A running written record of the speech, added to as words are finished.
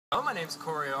Hello, my name's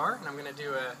Cory Orr, and I'm going to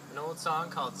do an old song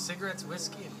called Cigarettes,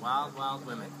 Whiskey, and Wild, Wild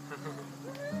Women.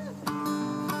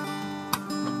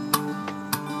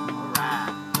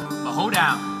 Alright, but hold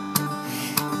down.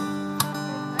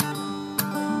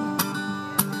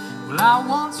 Well, I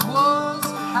once was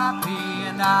happy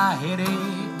and I had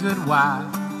a good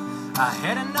wife. I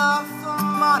had enough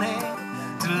money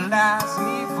to last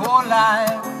me for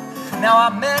life. Now I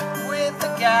met with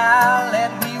a gal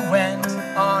and we went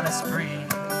on a spree.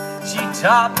 She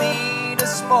taught me to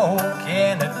smoke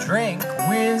and to drink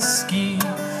whiskey.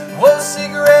 Well,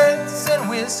 cigarettes and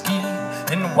whiskey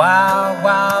and wild,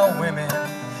 wild women,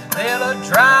 they'll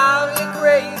drive you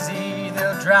crazy,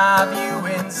 they'll drive you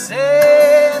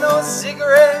insane. Oh,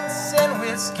 cigarettes and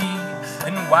whiskey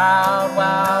and wild,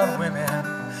 wild women,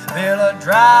 they'll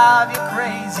drive you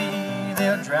crazy,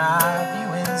 they'll drive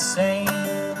you insane.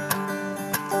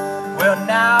 Well,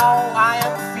 now I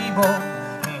am feeble,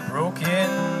 broken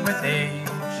with age.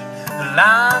 The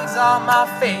lines on my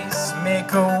face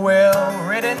make a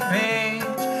well-written page,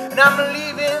 and I'm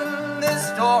leaving this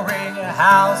story,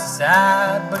 how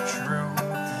sad but true,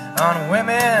 on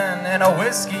women and a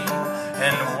whiskey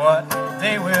and what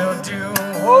they will do.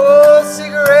 Oh,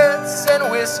 cigarettes and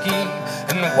whiskey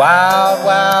and wild,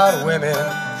 wild women,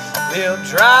 they'll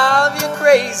drive you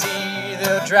crazy,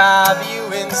 they'll drive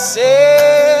you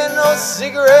insane. Oh,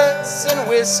 cigarettes and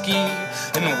whiskey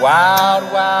and wild,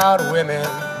 wild women,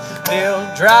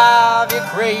 they'll drive you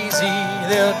crazy,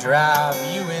 they'll drive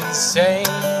you insane.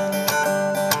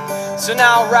 So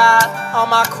now right on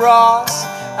my cross,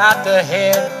 at the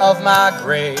head of my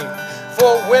grave,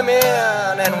 for women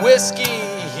and whiskey,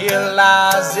 here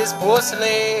lies this poor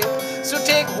slave. So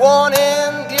take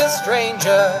warning, dear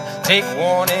stranger, take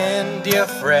warning, dear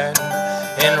friend,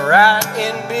 and write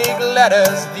in big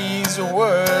letters these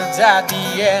words at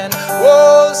the end.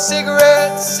 Oh,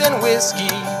 cigarettes and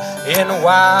whiskey and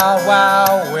wild,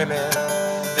 wild women,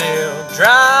 they'll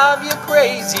drive you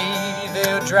crazy,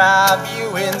 they'll drive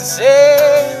you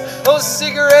insane. Oh,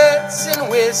 cigarettes and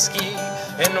whiskey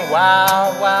and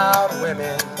wild, wild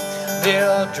women,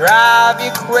 they'll drive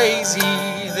you crazy,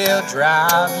 they'll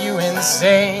drive you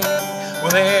insane.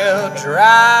 Well, they'll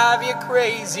drive you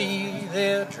crazy,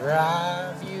 they'll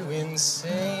drive you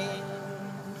insane.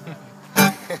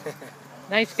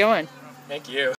 Nice going. Thank you.